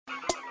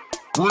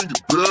Bring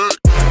it back.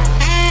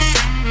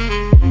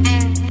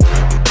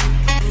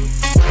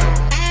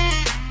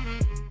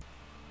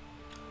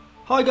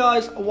 Hi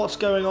guys, what's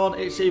going on?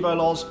 It's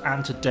EvoLoz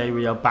and today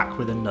we are back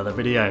with another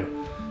video.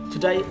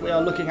 Today we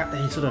are looking at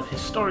the sort of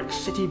historic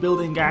city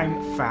building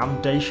game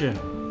Foundation.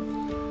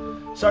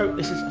 So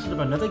this is sort of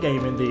another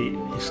game in the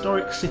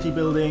historic city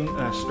building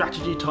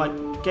strategy type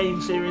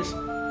game series.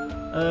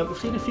 We've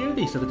seen a few of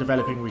these that are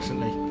developing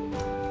recently.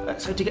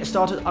 So to get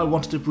started, I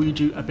wanted to read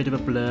you a bit of a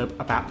blurb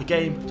about the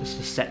game just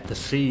to set the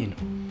scene.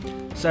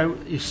 So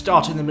you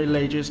start in the Middle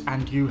Ages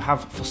and you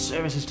have, for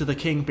services to the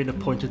king, been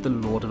appointed the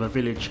lord of a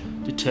village,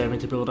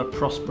 determined to build a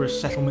prosperous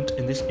settlement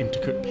in this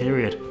intricate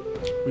period.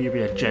 Will you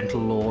be a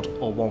gentle lord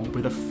or one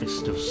with a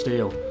fist of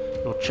steel?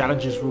 Your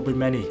challenges will be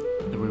many,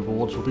 the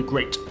rewards will be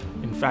great.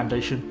 In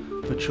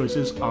Foundation, the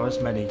choices are as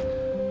many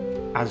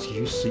as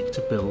you seek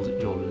to build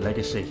your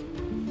legacy.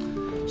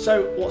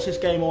 So what's this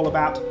game all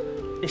about?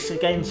 This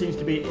game seems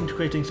to be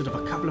integrating sort of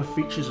a couple of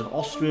features of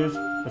Ostriv,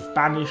 of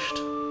Banished,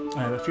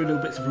 a few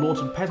little bits of Lords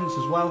and Peasants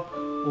as well,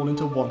 all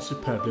into one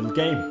superb little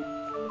game.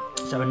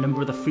 So a number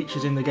of the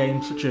features in the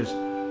game, such as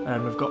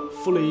we've got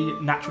fully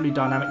naturally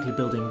dynamically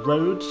building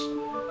roads.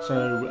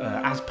 So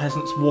as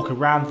peasants walk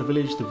around the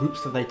village, the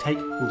routes that they take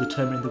will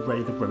determine the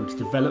way the roads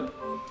develop.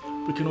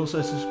 We can also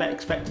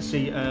expect to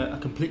see a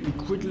completely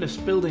gridless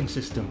building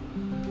system.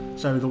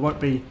 So there won't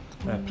be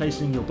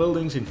placing your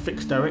buildings in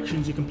fixed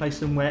directions, you can place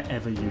them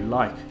wherever you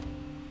like,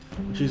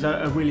 which is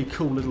a really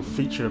cool little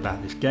feature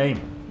about this game.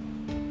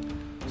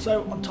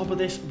 So on top of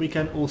this, we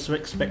can also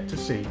expect to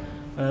see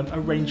a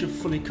range of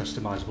fully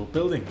customizable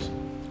buildings.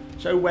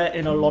 So where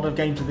in a lot of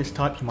games of this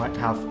type you might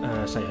have,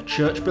 say, a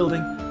church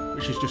building,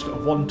 which is just a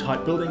one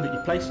type building that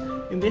you place,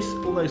 in this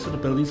all those sort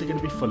of buildings are going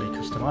to be fully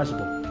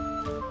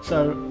customizable.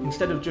 So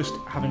instead of just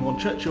having one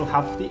church, you'll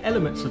have the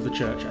elements of the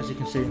church, as you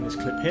can see in this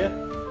clip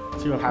here.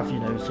 So you'll have,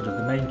 sort of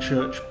the main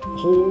church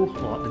hall,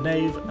 or like the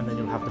nave, and then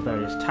you'll have the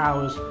various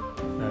towers,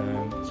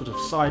 sort of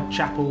side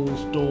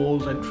chapels,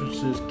 doors,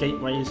 entrances,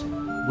 gateways,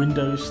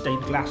 windows,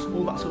 stained glass,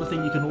 all that sort of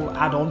thing you can all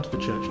add on to the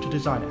church to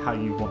design it how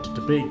you want it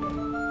to be.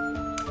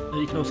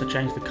 You can also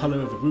change the colour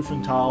of the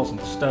roofing tiles and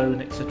the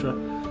stone, etc.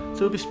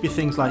 So this will be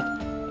things like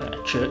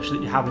a church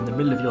that you have in the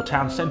middle of your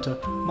town centre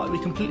might be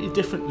completely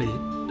differently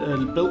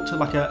built to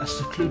like a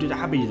secluded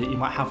abbey that you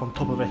might have on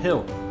top of a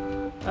hill.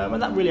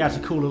 And that really adds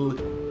a cool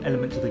little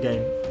element to the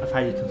game of how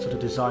you can sort of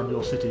design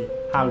your city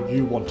how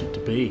you want it to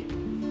be.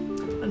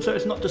 And so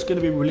it's not just going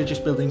to be religious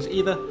buildings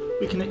either.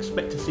 We can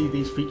expect to see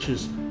these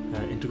features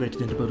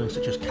integrated into buildings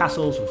such as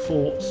castles and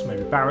forts,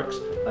 maybe barracks,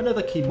 and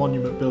other key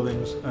monument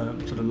buildings,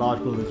 sort of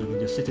large buildings within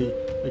your city.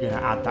 They're going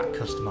to add that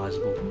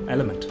customizable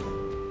element.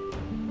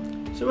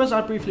 So as I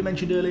briefly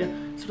mentioned earlier,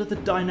 sort of the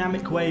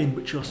dynamic way in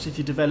which your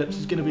city develops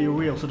is going to be a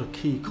real sort of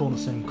key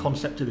cornerstone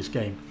concept to this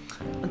game.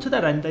 And to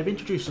that end, they've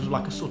introduced sort of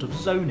like a sort of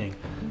zoning,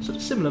 sort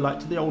of similar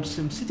like to the old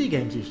SimCity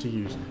games used to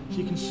use. So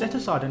you can set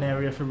aside an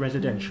area for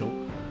residential,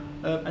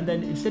 and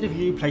then instead of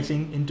you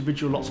placing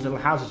individual lots of little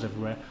houses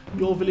everywhere,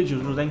 your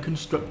villagers will then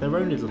construct their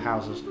own little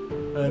houses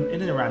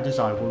in and around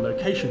desirable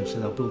locations. So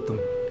they'll build them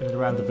in and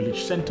around the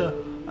village centre,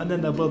 and then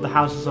they'll build the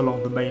houses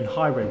along the main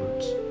highway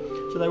routes.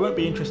 So they won't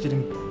be interested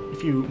in,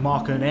 if you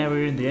mark an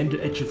area in the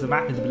edge of the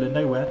map in the middle of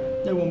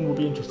nowhere, no one will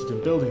be interested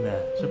in building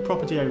there. So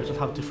property areas will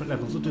have different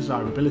levels of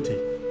desirability.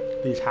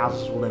 These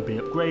houses will then be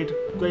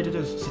upgraded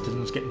as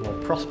citizens get more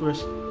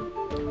prosperous.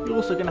 You're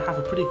also going to have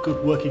a pretty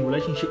good working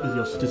relationship with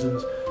your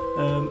citizens.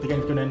 The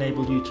game's going to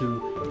enable you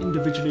to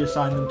individually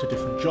assign them to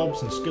different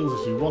jobs and skills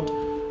as you want,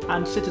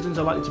 and citizens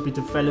are likely to be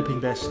developing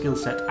their skill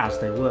set as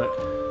they work.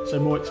 So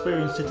more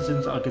experienced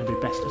citizens are going to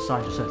be best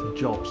assigned to certain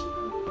jobs.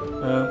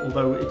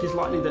 Although it is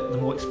likely that the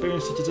more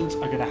experienced citizens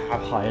are going to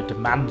have higher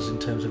demands in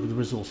terms of the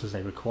resources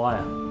they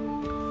require.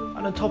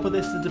 And on top of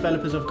this, the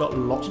developers have got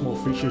lots more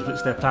features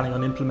which they're planning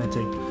on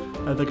implementing.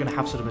 They're going to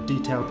have sort of a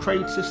detailed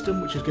trade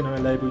system which is going to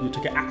enable you to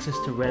get access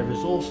to rare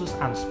resources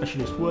and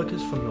specialist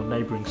workers from your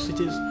neighbouring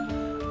cities.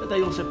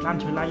 They also plan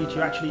to allow you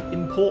to actually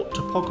import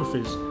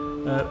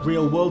topographies,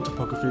 real world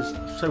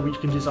topographies, so you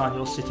can design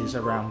your cities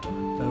around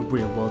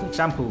real world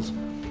examples.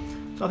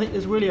 So I think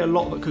there's really a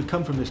lot that could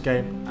come from this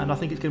game, and I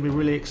think it's going to be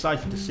really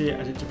exciting to see it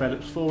as it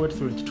develops forward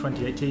through into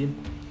 2018.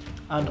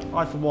 And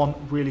I for one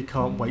really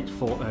can't wait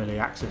for early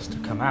access to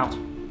come out.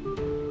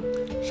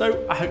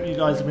 So I hope you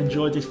guys have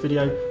enjoyed this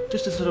video,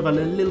 just a sort of a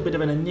little bit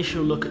of an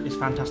initial look at this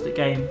fantastic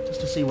game,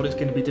 just to see what it's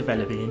going to be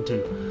developing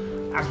into.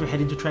 As we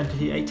head into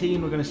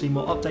 2018, we're going to see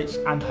more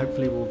updates, and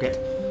hopefully we'll get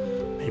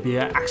maybe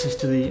access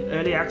to the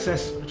early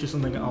access, which is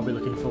something that I'll be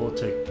looking forward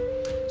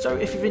to. So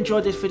if you've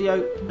enjoyed this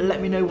video,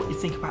 let me know what you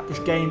think about this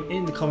game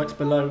in the comments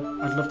below.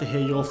 I'd love to hear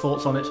your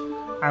thoughts on it.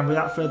 And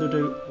without further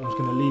ado, I'm just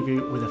going to leave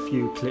you with a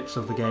few clips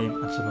of the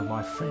game and some of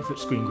my favourite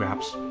screen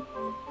grabs.